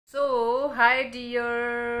Hi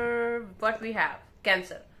dear, what we have?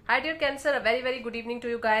 Cancer. Hi dear Cancer, a very good evening to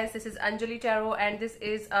you guys. This is Anjali Tarot and this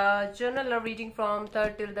is a journal reading from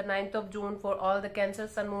 3rd till the 9th of June for all the Cancer,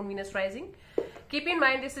 Sun, Moon, Venus, Rising. Keep in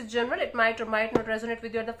mind this is general, it might or might not resonate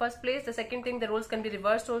with you at the first place. The second thing, the roles can be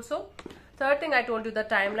reversed also. Third thing, I told you the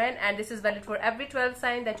timeline, and this is valid for every 12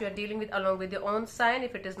 sign that you are dealing with along with your own sign.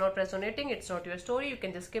 If it is not resonating, it's not your story, you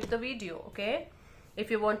can just skip the video, okay? If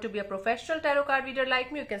you want to be a professional tarot card reader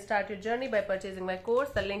like me, you can start your journey by purchasing my course.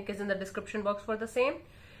 The link is in the description box for the same.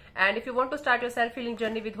 And if you want to start your self-healing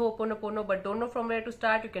journey with Ho'oponopono but don't know from where to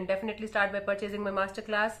start, you can definitely start by purchasing my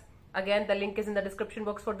masterclass. Again, the link is in the description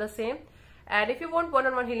box for the same. And if you want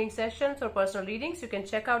one-on-one healing sessions or personal readings, you can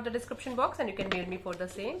check out the description box and you can mail me for the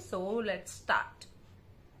same. So let's start.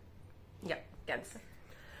 Yeah, Cancer.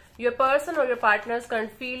 Your person or your partner's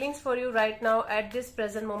current feelings for you right now at this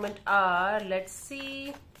present moment are, let's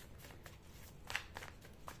see.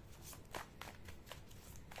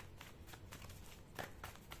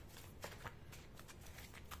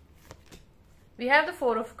 We have the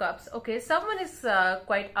Four of Cups. Okay, someone is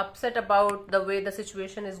quite upset about the way the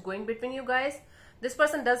situation is going between you guys. This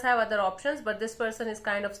person does have other options, but this person is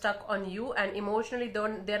kind of stuck on you, and emotionally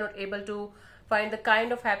they're not able to find the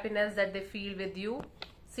kind of happiness that they feel with you.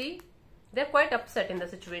 See, they're quite upset in the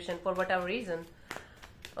situation for whatever reason.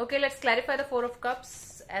 Okay, let's clarify the Four of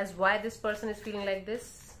Cups as why this person is feeling like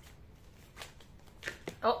this.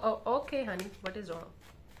 Oh, okay, honey, what is wrong?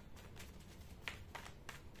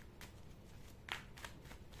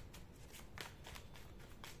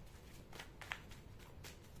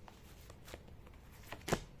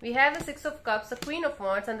 We have the Six of Cups, the Queen of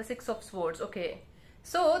Wands, and the Six of Swords. Okay.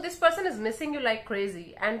 So this person is missing you like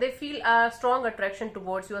crazy and they feel a strong attraction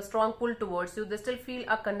towards you, a strong pull towards you. They still feel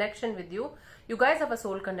a connection with you. You guys have a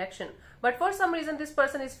soul connection. But for some reason, this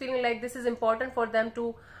person is feeling like this is important for them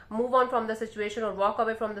to move on from the situation or walk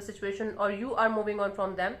away from the situation, or you are moving on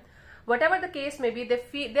from them. Whatever the case may be,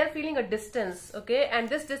 they're feeling a distance, okay? And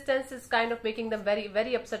this distance is kind of making them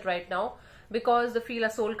very upset right now because they feel a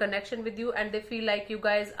soul connection with you and they feel like you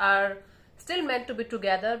guys are still meant to be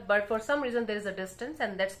together, but for some reason there is a distance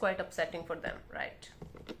and that's quite upsetting for them, right?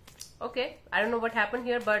 Okay, I don't know what happened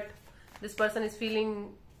here, but this person is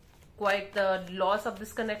feeling quite the loss of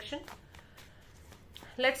this connection.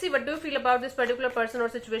 Let's see, what do you feel about this particular person or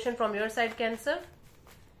situation from your side, Cancer?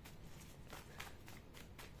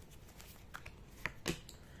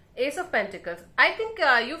 Ace of Pentacles. I think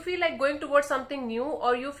you feel like going towards something new,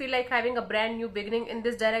 or you feel like having a brand new beginning in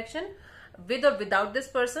this direction, with or without this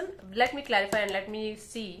person. Let me clarify and let me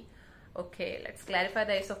see. Okay, let's clarify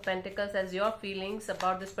the Ace of Pentacles as your feelings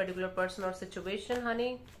about this particular person or situation,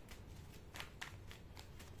 honey.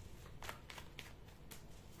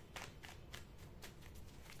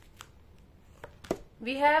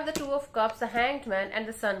 We have the Two of Cups, the Hanged Man, and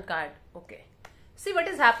the Sun card. Okay. See, what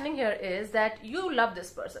is happening here is that you love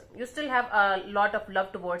this person. You still have a lot of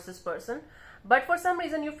love towards this person. But for some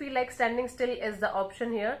reason, you feel like standing still is the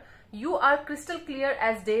option here. You are crystal clear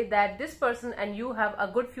as day that this person and you have a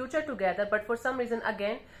good future together. But for some reason,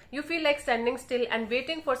 again, you feel like standing still and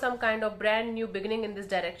waiting for some kind of brand new beginning in this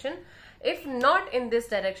direction. If not in this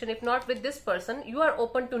direction, if not with this person, you are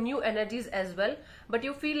open to new energies as well. But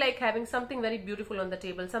you feel like having something very beautiful on the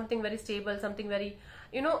table, something very stable, something very,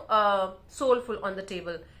 soulful on the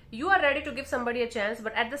table. You are ready to give somebody a chance,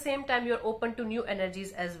 but at the same time, you are open to new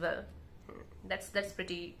energies as well. That's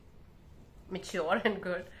pretty mature and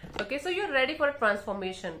good. Okay, so you're ready for a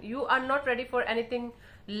transformation. You are not ready for anything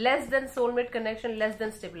less than soulmate connection, less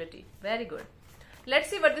than stability. Very good. Let's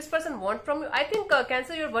see what this person wants from you. I think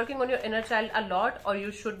Cancer, you're working on your inner child a lot, or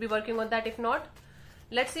you should be working on that if not.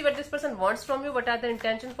 Let's see what this person wants from you. What are the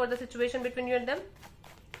intentions for the situation between you and them?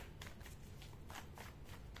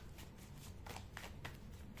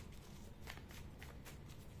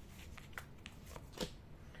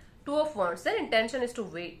 Two of Wands. Their intention is to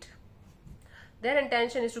wait. Their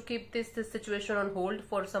intention is to keep this situation on hold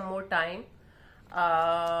for some more time.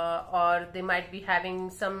 Or they might be having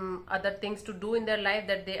some other things to do in their life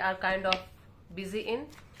that they are kind of busy in.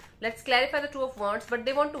 Let's clarify the Two of Wands, but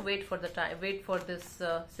they want to wait for the time, wait for this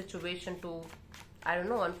situation to, I don't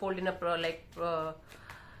know, unfold in a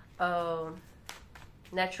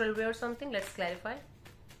natural way or something. Let's clarify.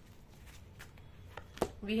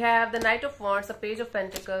 We have the Knight of Wands, the Page of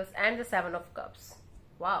Pentacles, and the Seven of Cups.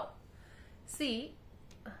 Wow. See,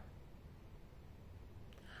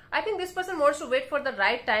 I think this person wants to wait for the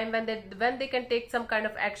right time when they can take some kind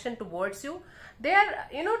of action towards you. They are,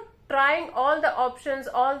 trying all the options,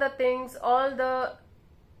 all the things, all the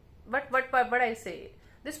what I say.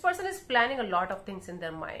 this person is planning a lot of things in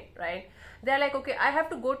their mind, right? They're like, okay, I have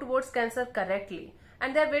to go towards Cancer correctly,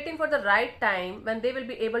 and they're waiting for the right time when they will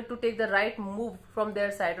be able to take the right move from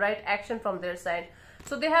their side, right action from their side.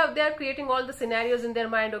 So they are creating all the scenarios in their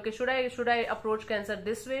mind. Okay, should I approach Cancer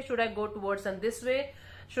this way? Should I go towards them this way?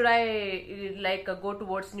 Should I go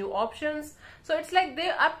towards new options? So it's like they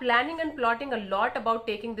are planning and plotting a lot about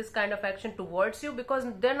taking this kind of action towards you, because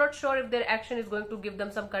they're not sure if their action is going to give them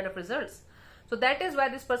some kind of results. So that is why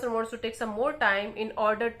this person wants to take some more time in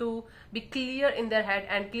order to be clear in their head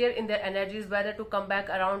and clear in their energies, whether to come back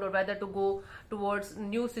around or whether to go towards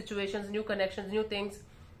new situations, new connections, new things.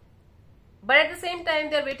 But at the same time,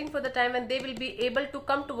 they're waiting for the time when they will be able to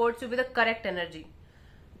come towards you with a correct energy.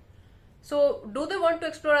 So do they want to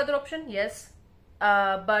explore other option? Yes.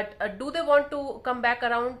 But do they want to come back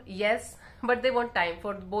around? Yes. But they want time.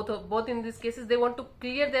 For both in these cases, they want to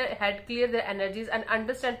clear their head, clear their energies, and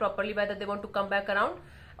understand properly whether they want to come back around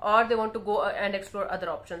or they want to go and explore other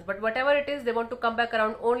options. But whatever it is, they want to come back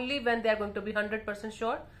around only when they are going to be 100%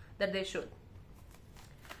 sure that they should.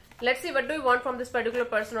 Let's see, what do you want from this particular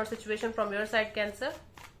person or situation from your side, Cancer?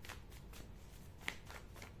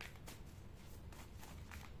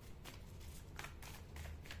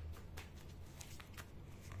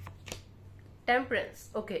 Temperance.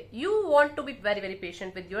 Okay, you want to be very, very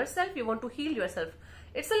patient with yourself. You want to heal yourself.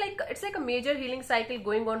 It's like a major healing cycle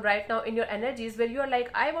going on right now in your energies, where you are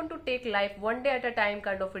like, I want to take life one day at a time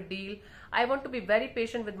kind of a deal. I want to be very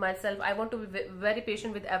patient with myself. I want to be very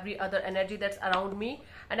patient with every other energy that's around me,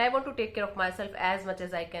 and I want to take care of myself as much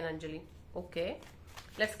as I can, Anjali. Okay,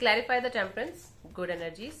 let's clarify the temperance. Good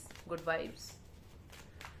energies, good vibes.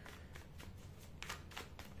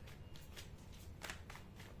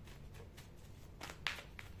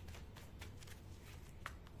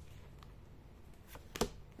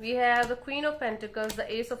 We have the Queen of Pentacles,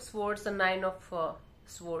 the Ace of Swords, the Nine of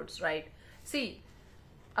Swords, right? See,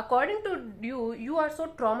 according to you, you are so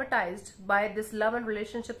traumatized by this love and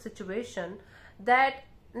relationship situation that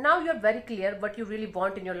now you're very clear what you really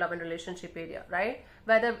want in your love and relationship area, right?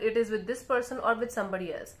 Whether it is with this person or with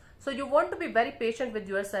somebody else. So you want to be very patient with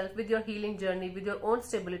yourself, with your healing journey, with your own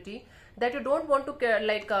stability, that you don't want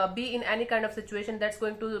to be in any kind of situation that's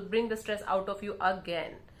going to bring the stress out of you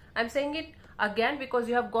again. I'm saying it again because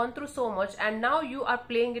you have gone through so much and now you are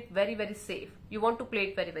playing it very, very safe. You want to play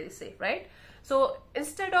it very, very safe, right? So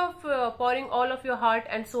instead of pouring all of your heart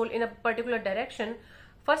and soul in a particular direction,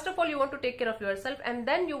 first of all, you want to take care of yourself, and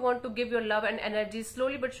then you want to give your love and energy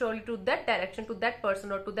slowly but surely to that direction, to that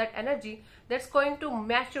person or to that energy that's going to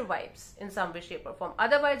match your vibes in some way, shape or form.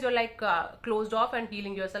 Otherwise, you're like closed off and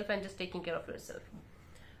healing yourself and just taking care of yourself.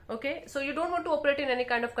 Okay, so you don't want to operate in any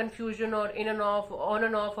kind of confusion or in and off, on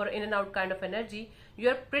and off, or in and out kind of energy.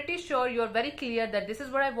 You're pretty sure, you're very clear that this is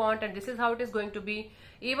what I want and this is how it is going to be.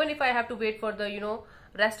 Even if I have to wait for the,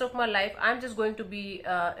 rest of my life, I'm just going to be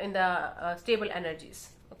in the stable energies.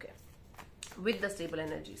 Okay, with the stable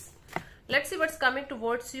energies. Let's see what's coming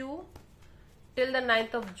towards you till the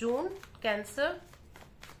 9th of June, Cancer.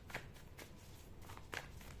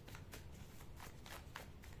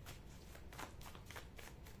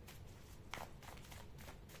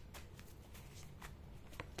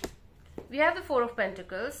 We have the Four of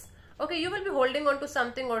Pentacles. Okay, you will be holding on to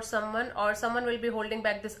something or someone will be holding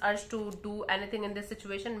back this urge to do anything in this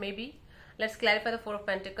situation, maybe. Let's clarify the Four of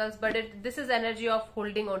Pentacles. But this is energy of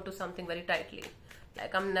holding on to something very tightly.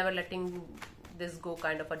 Like, I'm never letting this go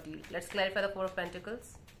kind of a deal. Let's clarify the Four of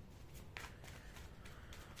Pentacles.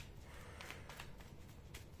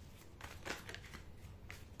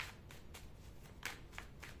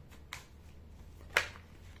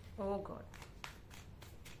 Oh God.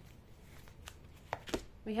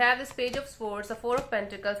 We have this Page of Swords, the Four of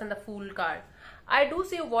Pentacles, and the Fool card. I do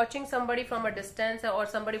see you watching somebody from a distance or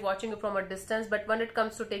somebody watching you from a distance, but when it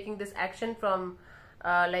comes to taking this action from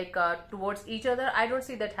towards each other, I don't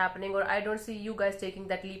see that happening, or I don't see you guys taking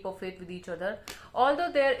that leap of faith with each other.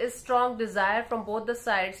 Although there is strong desire from both the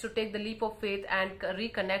sides to take the leap of faith and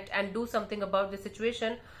reconnect and do something about the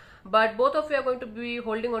situation, but both of you are going to be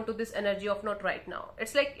holding on to this energy of not right now.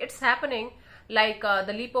 It's like it's happening, like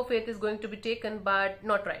the leap of faith is going to be taken, but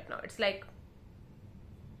not right now. It's like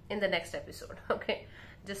in the next episode. Okay,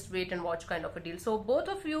 just wait and watch kind of a deal. So both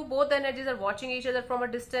of you, both the energies are watching each other from a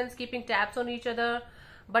distance, keeping tabs on each other,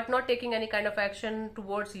 but not taking any kind of action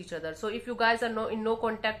towards each other. So if you guys are in no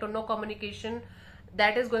contact or no communication,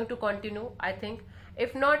 that is going to continue, I think.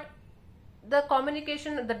 If not, the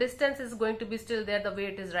communication, the distance is going to be still there the way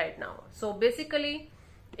it is right now. So basically,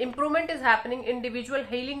 improvement is happening, individual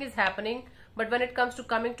healing is happening, but when it comes to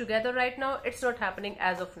coming together right now, it's not happening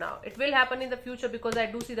as of now. It will happen in the future because I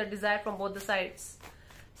do see the desire from both the sides.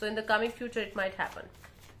 So in the coming future, it might happen.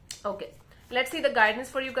 Okay, let's see the guidance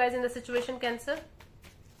for you guys in the situation, Cancer.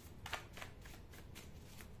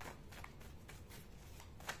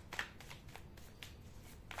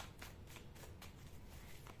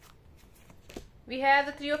 We have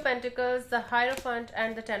the Three of Pentacles, the Hierophant,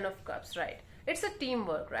 and the Ten of Cups, right? It's a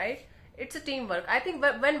teamwork, right? It's a teamwork. I think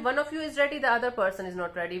when one of you is ready, the other person is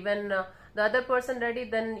not ready. When the other person ready,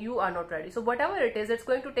 then you are not ready. So whatever it is, it's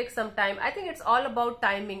going to take some time. I think it's all about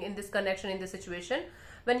timing in this connection, in this situation.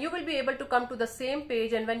 When you will be able to come to the same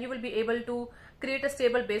page and when you will be able to create a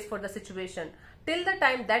stable base for the situation. Till the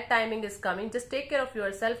time that timing is coming, just take care of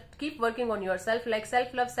yourself. Keep working on yourself. Like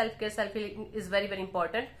self-love, self-care, self-healing is very, very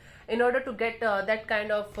important in order to get that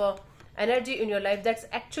kind of energy in your life that's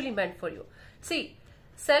actually meant for you. See,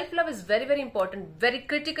 self-love is very, very important, very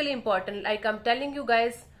critically important. Like I'm telling you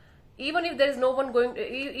guys, even if there is no one going,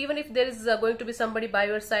 even if there is going to be somebody by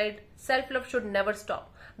your side, self-love should never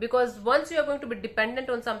stop. Because once you are going to be dependent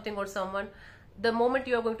on something or someone, the moment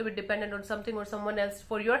you are going to be dependent on something or someone else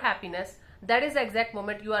for your happiness, that is the exact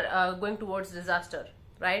moment you are going towards disaster,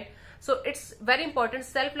 right? So it's very important.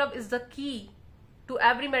 Self-love is the key to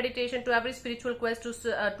every meditation, to every spiritual quest,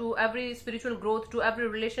 to every spiritual growth, to every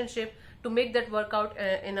relationship, to make that work out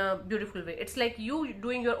in a beautiful way. It's like you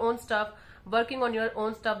doing your own stuff, working on your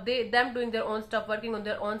own stuff, them doing their own stuff, working on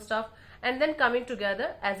their own stuff, and then coming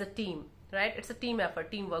together as a team, right? It's a team effort,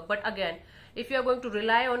 teamwork. But again, if you are going to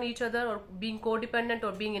rely on each other or being codependent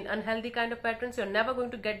or being in unhealthy kind of patterns, you're never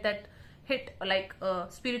going to get that hit, like a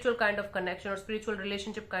spiritual kind of connection or spiritual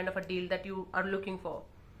relationship kind of a deal that you are looking for.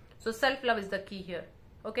 So self-love is the key here.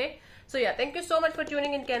 Okay, so yeah, thank you so much for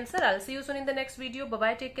tuning in, Cancer. I'll see you soon in the next video. Bye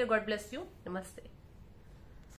bye, take care, God bless you, namaste.